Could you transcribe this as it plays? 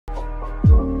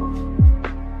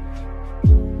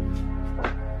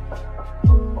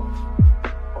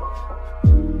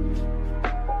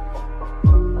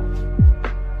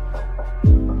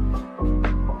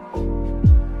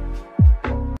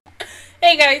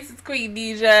guys, it's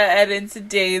Queendija, and in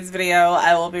today's video,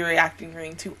 I will be reacting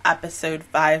to episode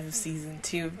 5 of season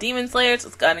 2 of Demon Slayer. So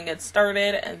let's go ahead and get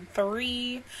started. And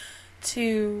 3,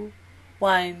 2,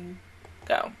 1,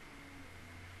 go.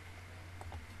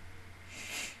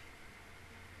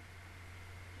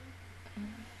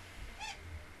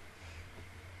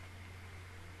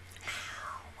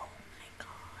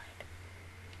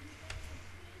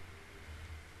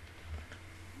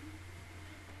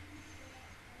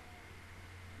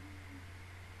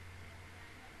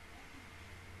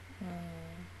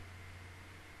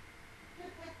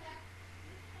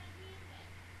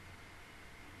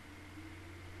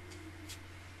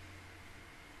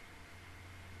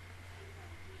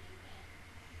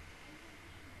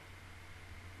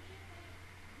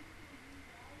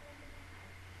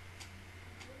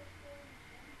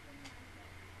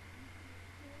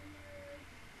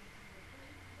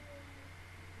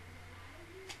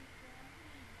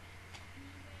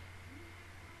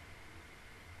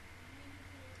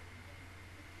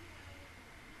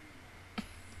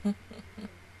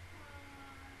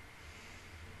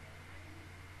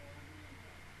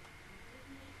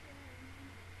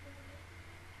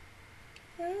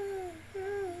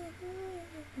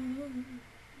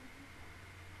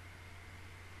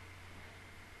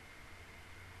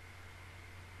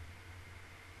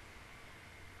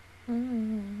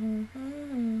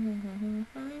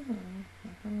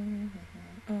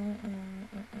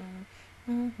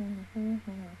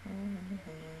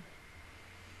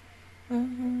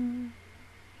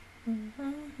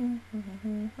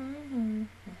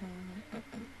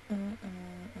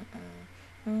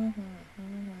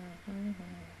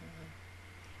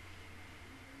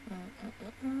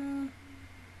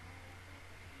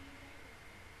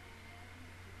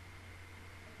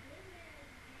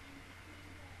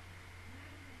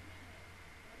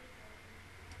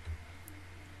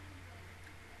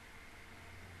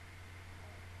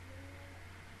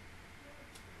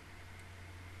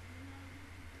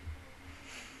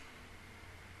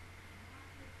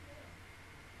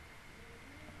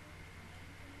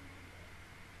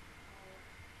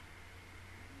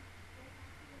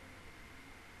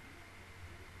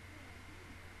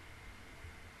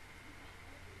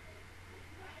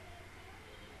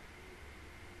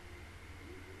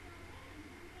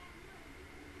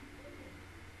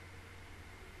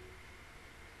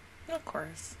 Of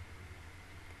course.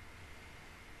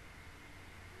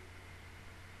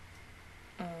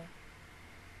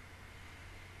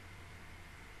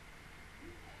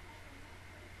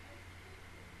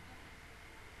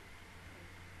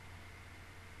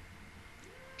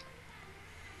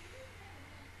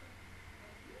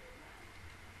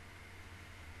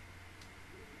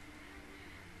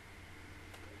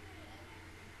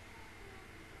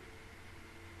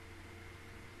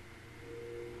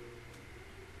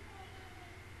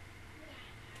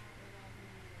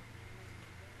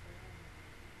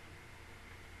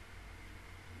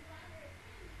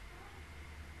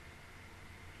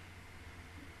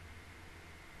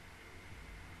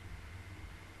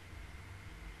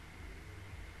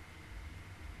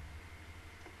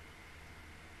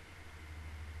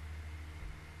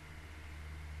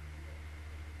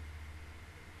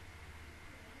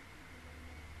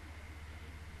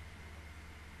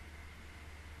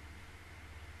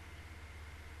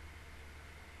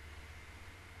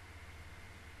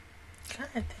 God,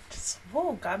 that just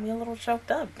got me a little choked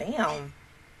up. Damn.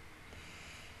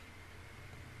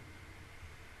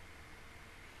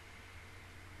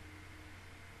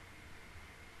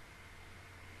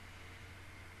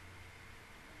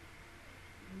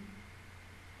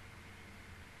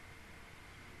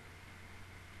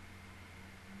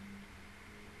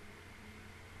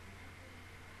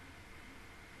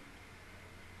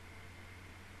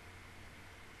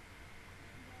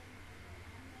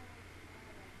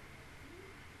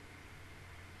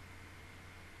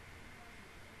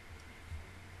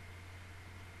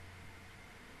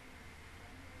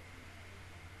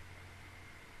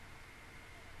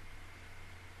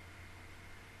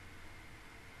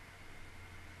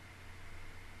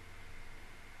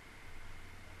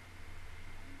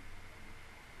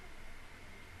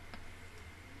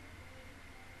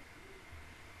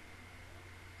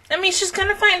 I mean, she's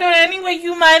gonna find out anyway.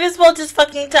 You might as well just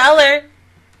fucking tell her.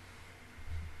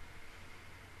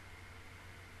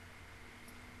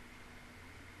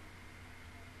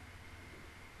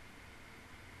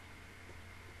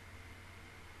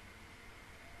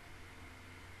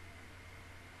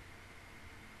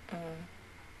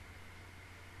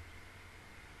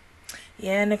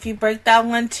 Yeah, and if you break that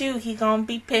one too, he gonna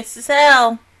be pissed as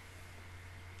hell.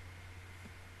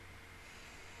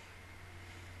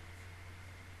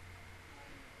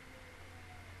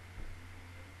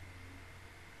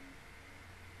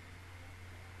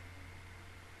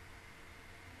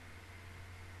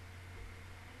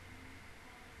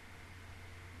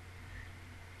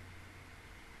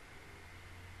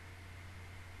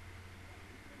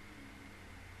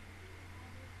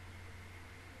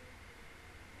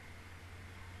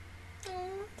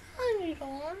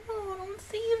 don't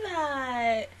see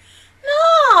that.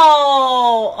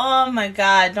 No! Oh my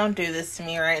god, don't do this to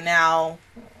me right now.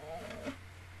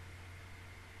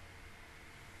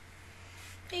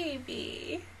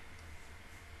 Baby.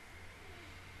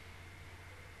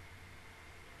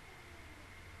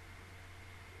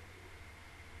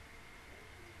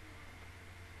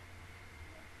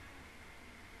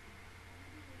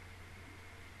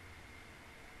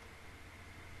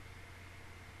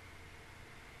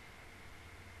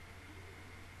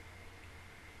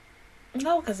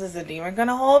 No, because is the demon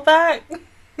gonna hold back?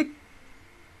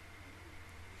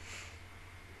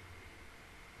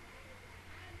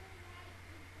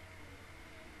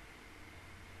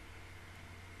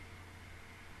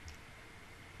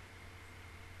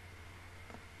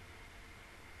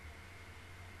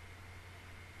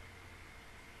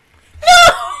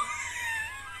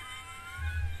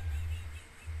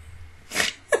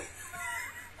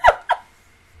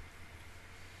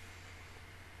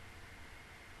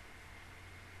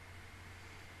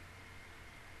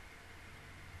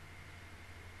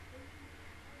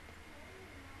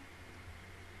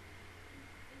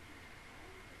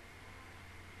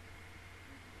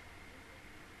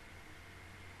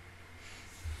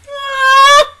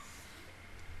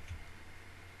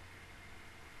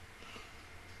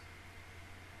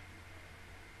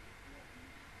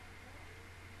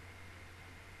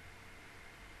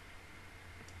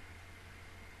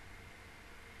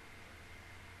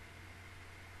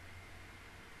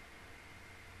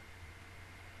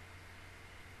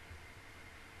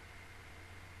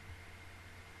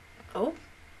 Oh.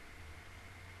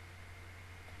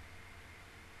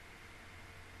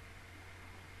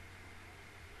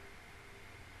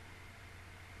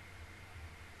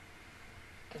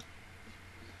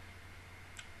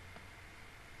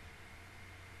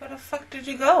 Where the fuck did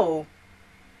you go?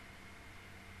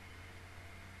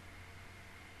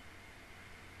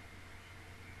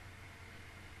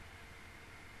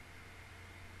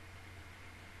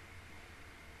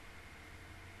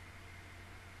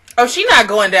 Oh, she not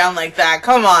going down like that.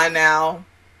 Come on now.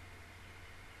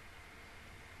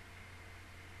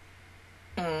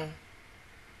 Damn.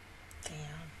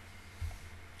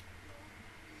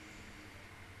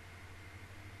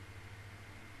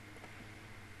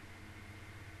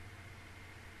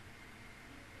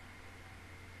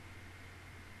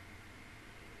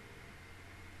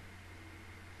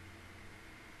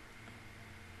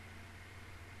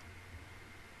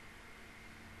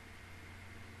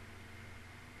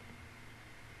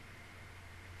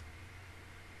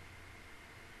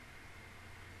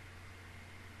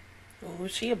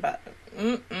 Who's she about?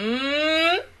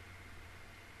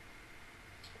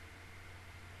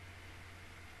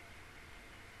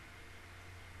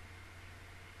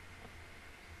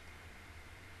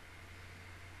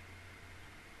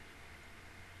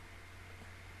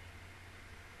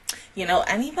 You know,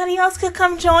 anybody else could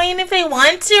come join if they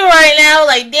want to right now.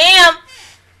 Like, damn.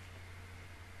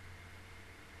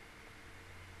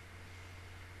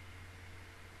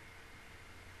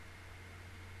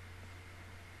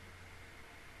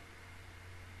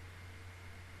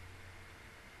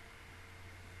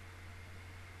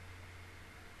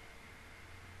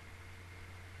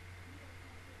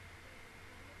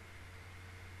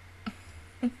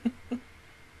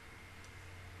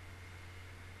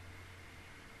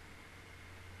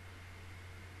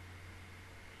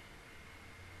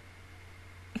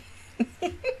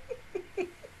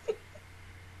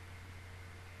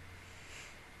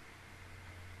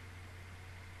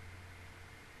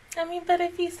 I mean, but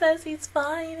if he says he's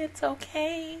fine, it's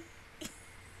okay.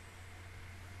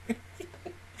 I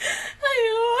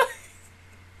know.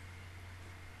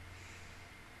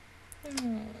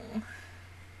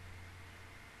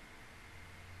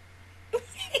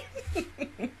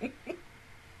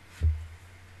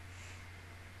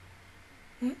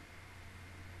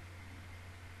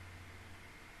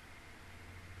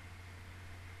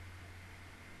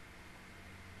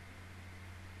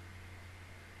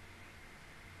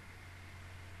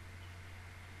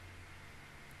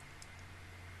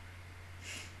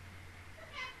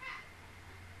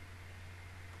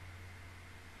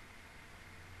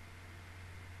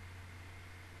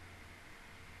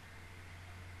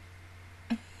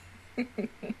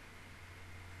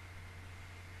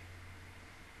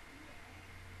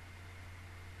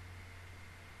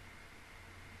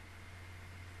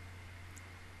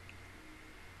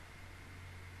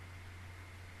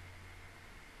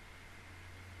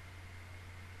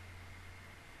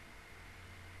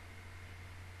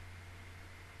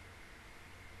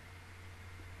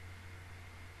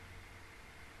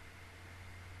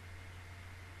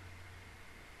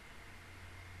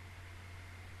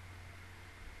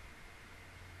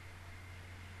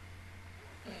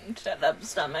 Shut up,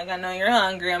 stomach. I know you're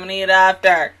hungry. I'm gonna eat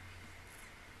after.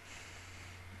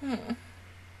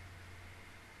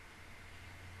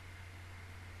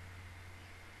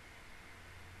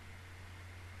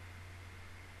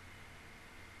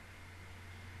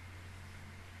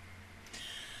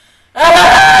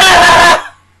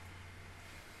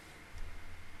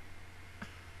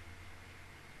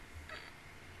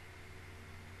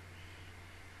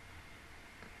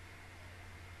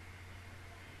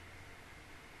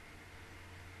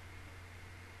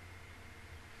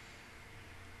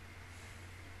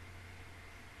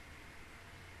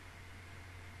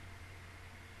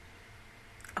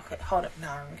 Okay, hold up.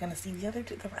 Now, are we gonna see the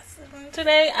rest of them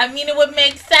today? I mean, it would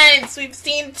make sense. We've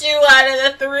seen 2 out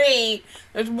of the 3.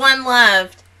 There's 1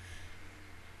 left.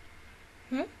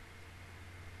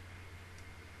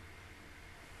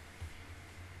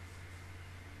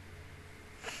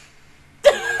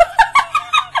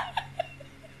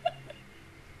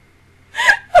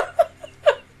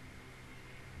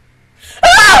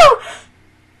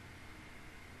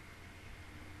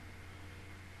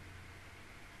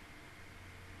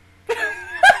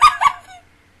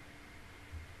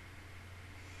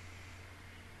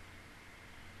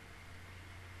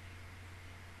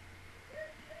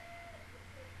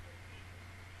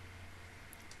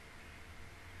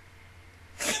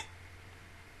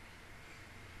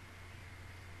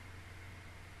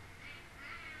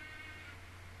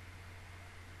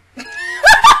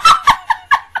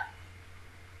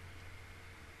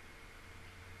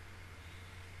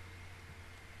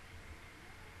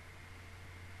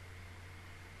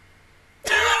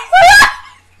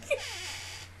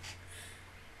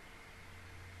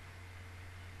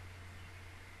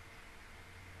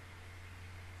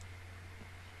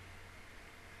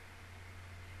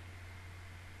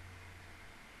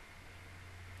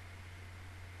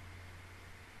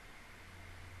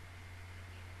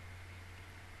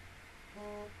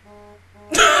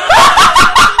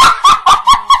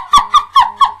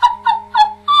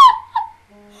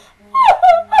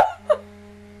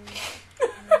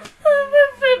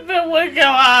 Would go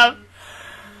up.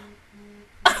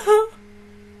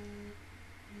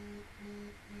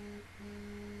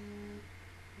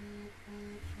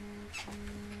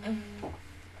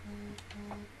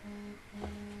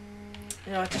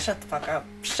 You know what? Just shut the fuck up.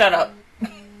 Shut up.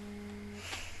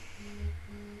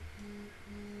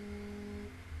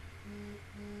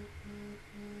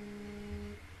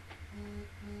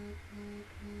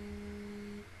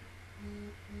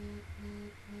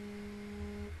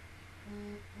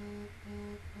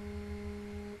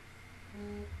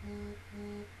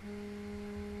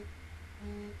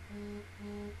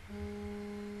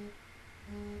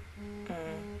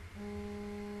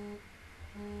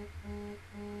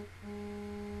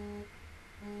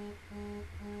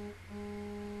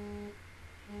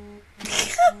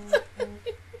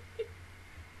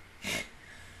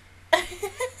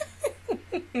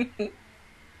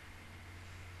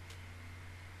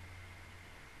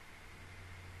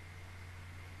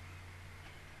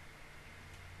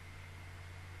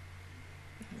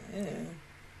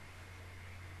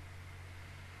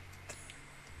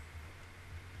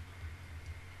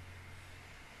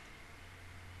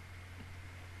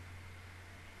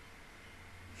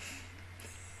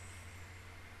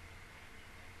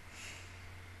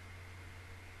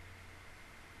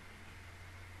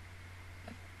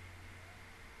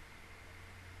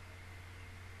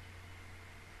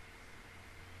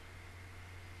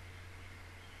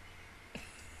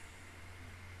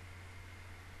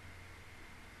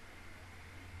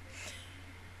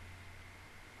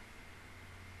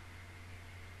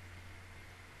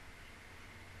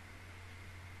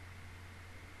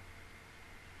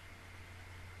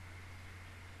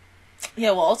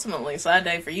 Yeah, well, ultimately, sad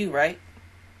day for you, right?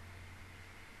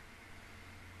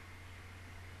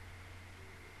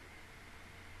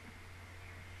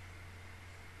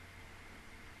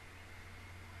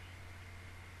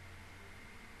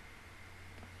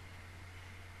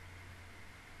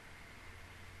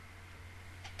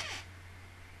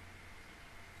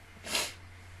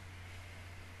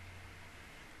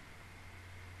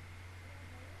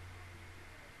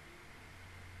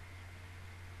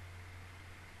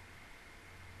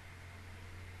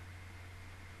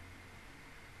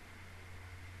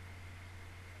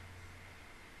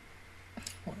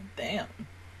 Well, damn.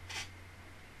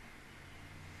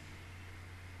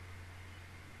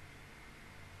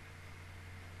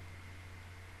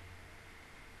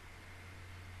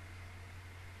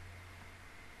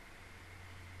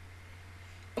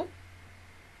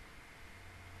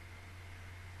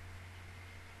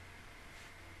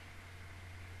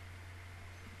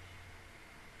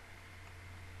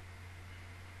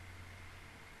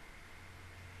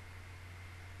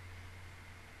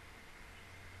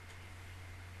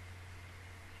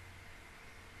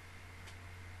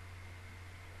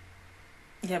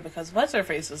 Yeah, because what's her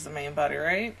face was the main buddy,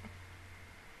 right?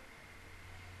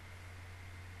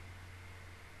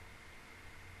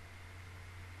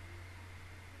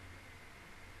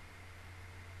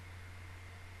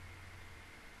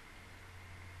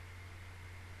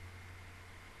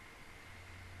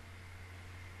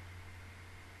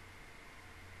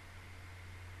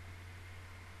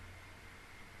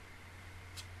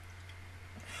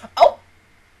 Oh!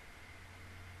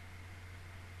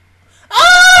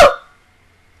 Oh!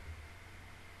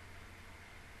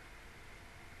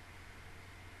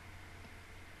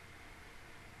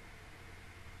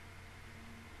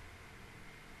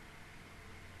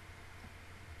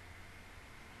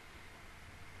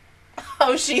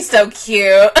 Oh, she's so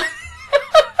cute.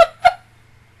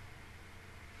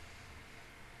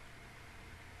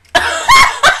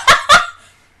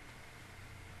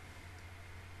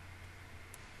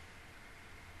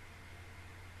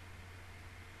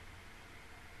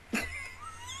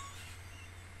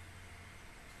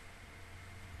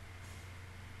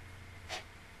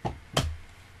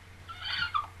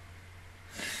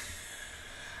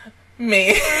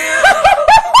 Me.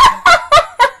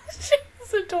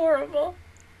 She's adorable.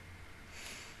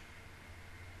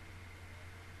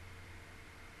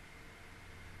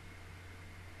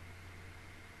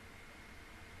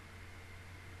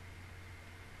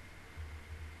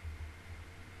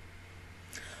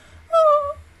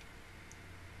 Oh.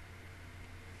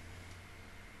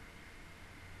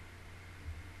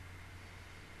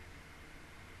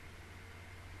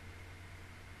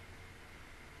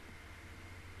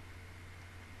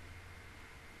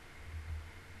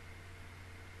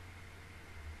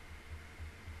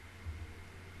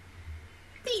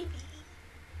 Baby.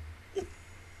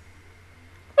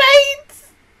 Right?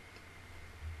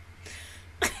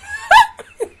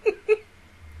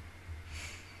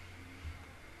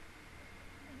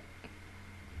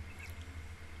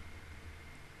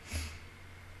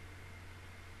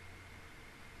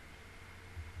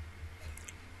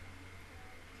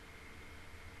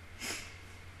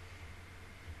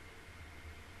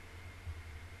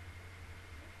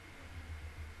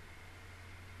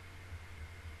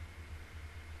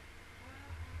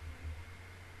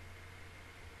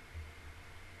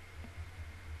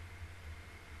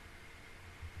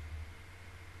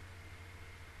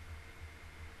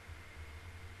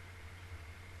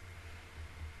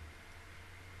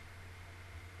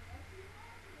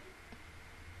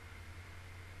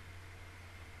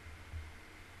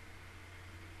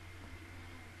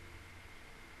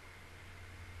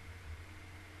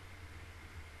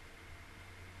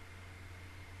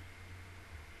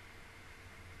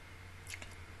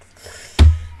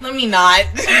 Let me not.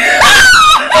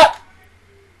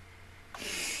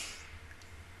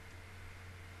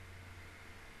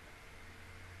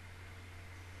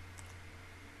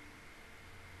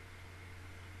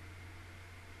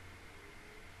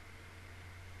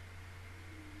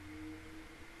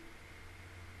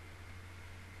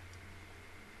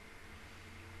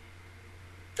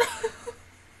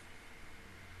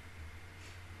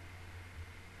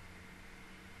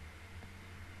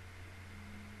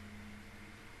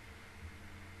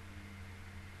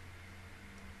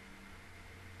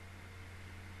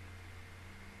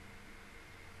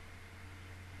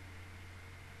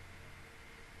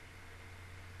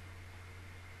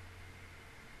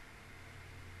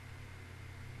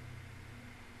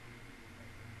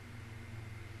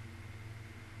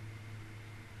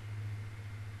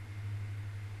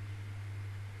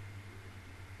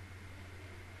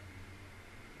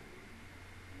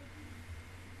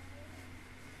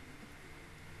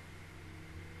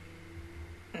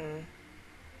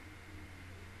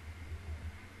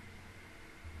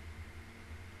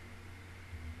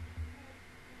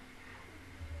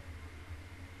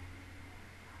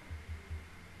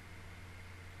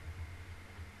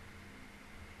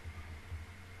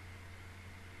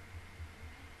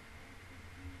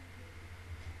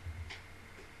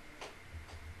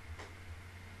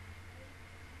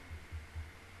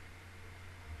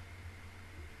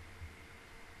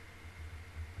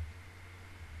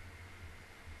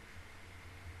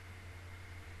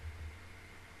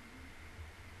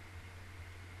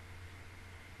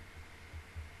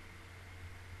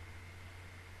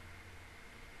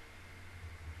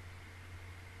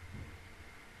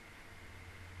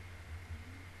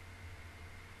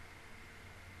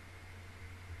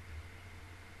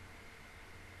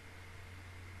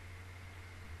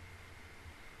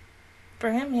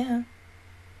 For him, yeah.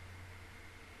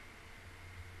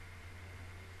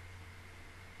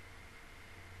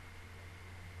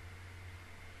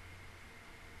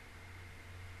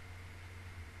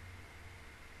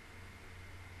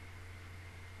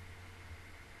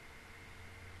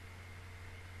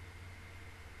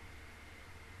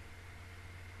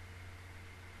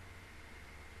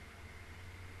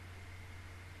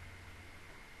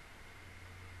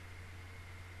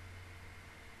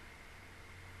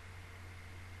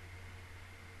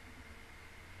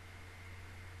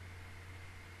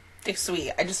 They're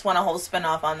sweet. I just want a whole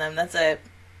spin-off on them. That's it.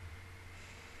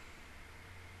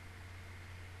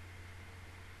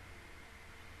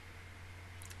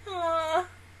 Aww.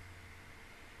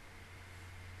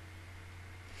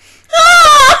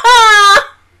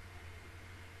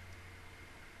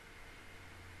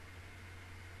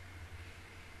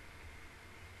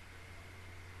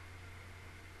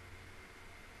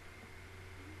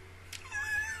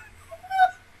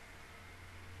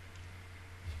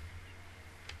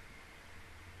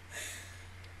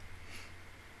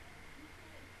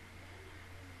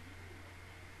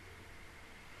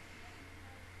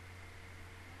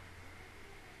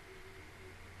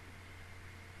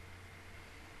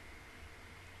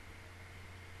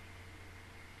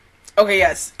 Okay,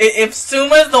 yes. If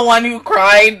Suma's the one who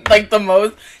cried, like, the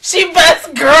most, she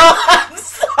best girl, I'm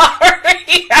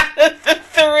sorry, out of the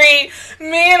three.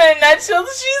 Me in a nutshell,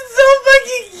 she's so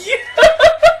fucking cute.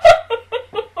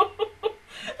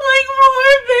 Like,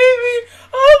 more, baby.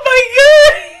 Oh my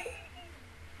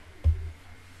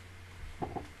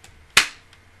god.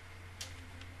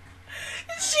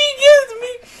 She gives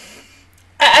me...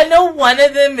 I know one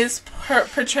of them is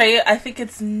portrayed, I think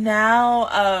it's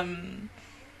now,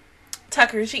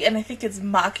 Takurushi, and I think it's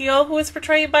Makio who is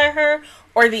portrayed by her,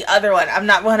 or the other one. I'm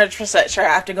not 100% sure. I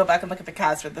have to go back and look at the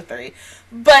cast for the three.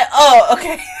 But, oh,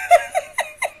 okay.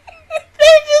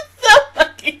 They're just so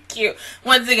fucking cute.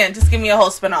 Once again, just give me a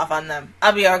whole spin-off on them.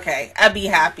 I'll be okay. I'll be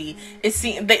happy.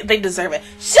 They deserve it.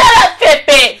 Shut up,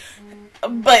 Fitbit!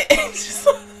 But, it's just...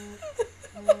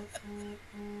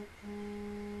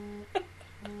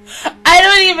 I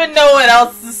don't even know what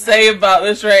else to say about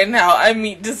this right now. I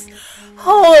mean, just...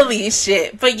 Holy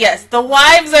shit. But yes, the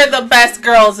wives are the best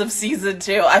girls of season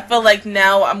 2. I feel like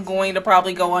now I'm going to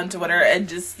probably go on Twitter and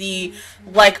just see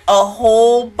like a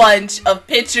whole bunch of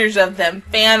pictures of them,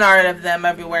 fan art of them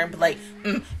everywhere, and be like,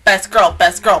 best girl,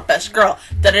 best girl, best girl.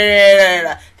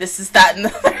 Da-da-da-da-da-da. This is that and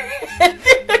the other. And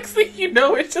then next thing you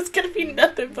know, it's just going to be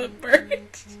nothing but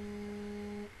merch.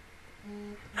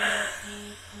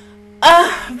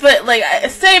 But like,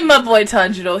 save my boy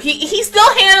Tanjiro. He's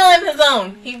still handling his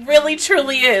own. He really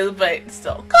truly is, but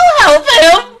still, go help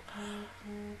him.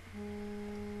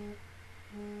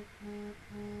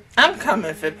 I'm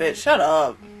coming, Fitbit. Shut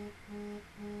up.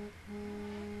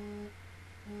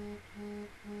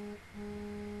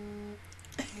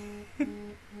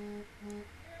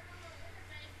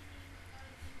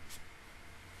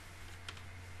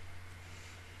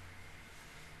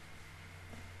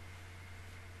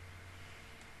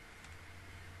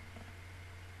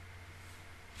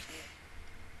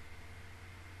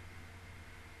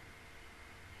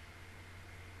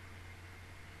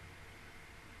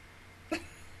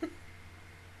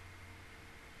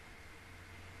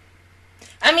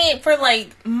 I mean, for,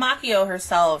 like, Makio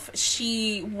herself,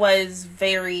 she was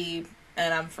very...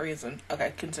 And I'm freezing.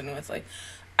 Okay, continuously.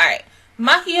 Alright.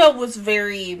 Makio was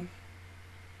very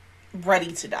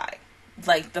ready to die.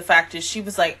 Like, the fact is, she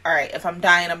was like, alright, if I'm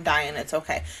dying, it's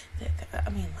okay. I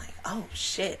mean, like, oh,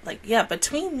 shit. Like, yeah,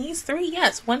 between these three,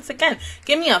 yes, once again,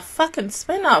 give me a fucking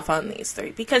spin-off on these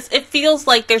three. Because it feels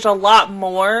like there's a lot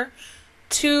more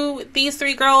to these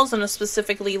three girls, and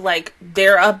specifically, like,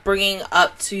 their upbringing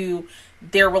up to...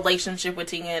 their relationship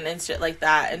with Tingen and shit like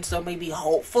that. And so maybe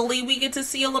hopefully we get to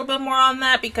see a little bit more on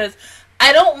that, because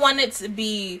I don't want it to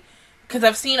be, because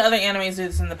I've seen other animes do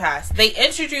this in the past. They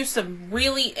introduced some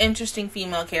really interesting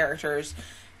female characters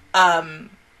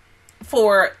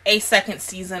for a second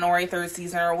season or a third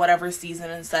season or whatever season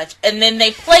and such, and then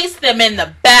they place them in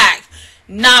the back,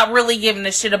 not really giving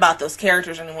a shit about those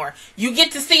characters anymore. You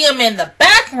get to see them in the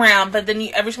background, but then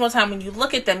every single time when you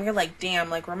look at them, you're like, damn,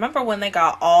 like, remember when they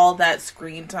got all that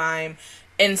screen time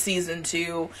in season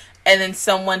 2, and then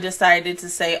someone decided to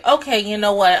say, okay, you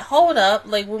know what, hold up,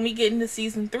 like, when we get into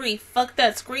season 3, fuck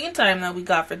that screen time that we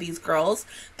got for these girls.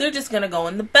 They're just gonna go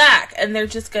in the back, and they're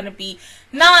just gonna be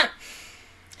not...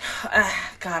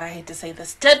 God, I hate to say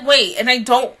this, dead weight, and I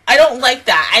don't like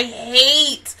that. I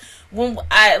hate... when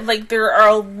there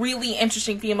are really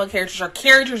interesting female characters or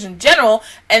characters in general,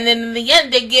 and then in the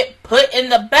end they get put in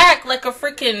the back like a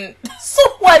freaking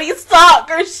sweaty sock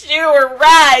or shoe or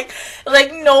rag.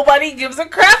 Like, nobody gives a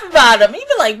crap about them.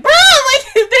 Even like, bro,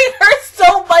 like, they are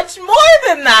so much more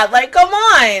than that. Like, come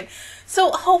on.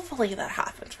 So hopefully that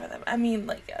happens for them. I mean,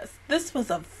 like, yes, this was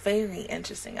a very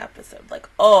interesting episode. Like,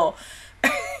 oh,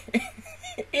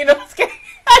 you know what's scary?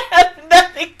 I have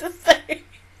nothing to say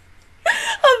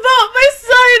about my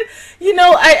son. You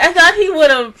know, I thought he would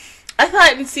have, I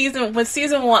thought in season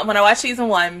 1, when I watched season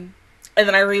 1, and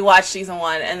then I rewatched season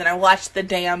 1, and then I watched the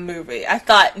damn movie, I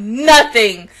thought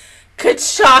nothing could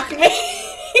shock me.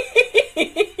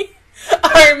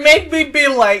 or make me be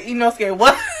like, Inosuke,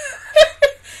 what?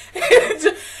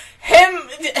 Him,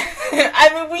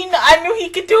 I mean, I knew he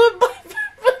could do it, but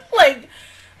like,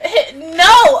 no,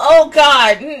 oh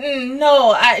god,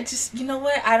 no, I just, you know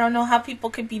what, I don't know how people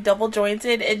could be double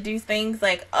jointed and do things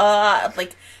like,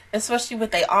 especially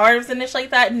with their arms and shit like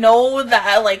that. No,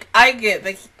 that, like, I get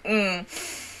the,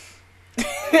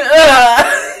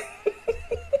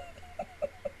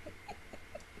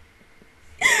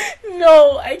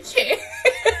 no, I can't.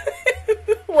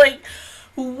 Like,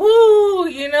 woo,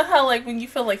 you know how, like, when you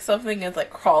feel like something is, like,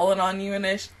 crawling on you and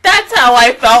ish? That's how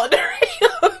I felt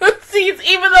during those scenes,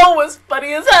 even though it was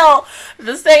funny as hell. At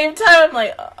the same time, I'm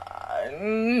like,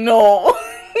 no.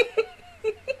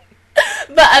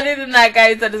 But other than that,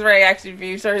 guys, that is reaction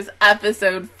review. So it's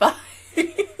episode 5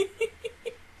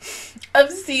 of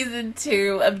season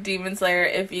 2 of Demon Slayer.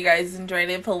 If you guys enjoyed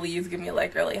it, please give me a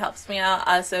like. It really helps me out.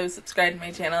 Also, subscribe to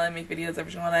my channel. I make videos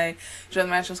every single day. Join the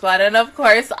Master Squad. And of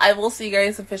course, I will see you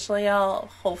guys officially out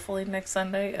hopefully next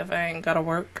Sunday if I ain't gotta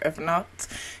work. If not,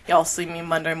 y'all see me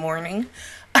Monday morning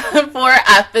for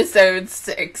episode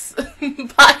 6.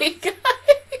 Bye, guys.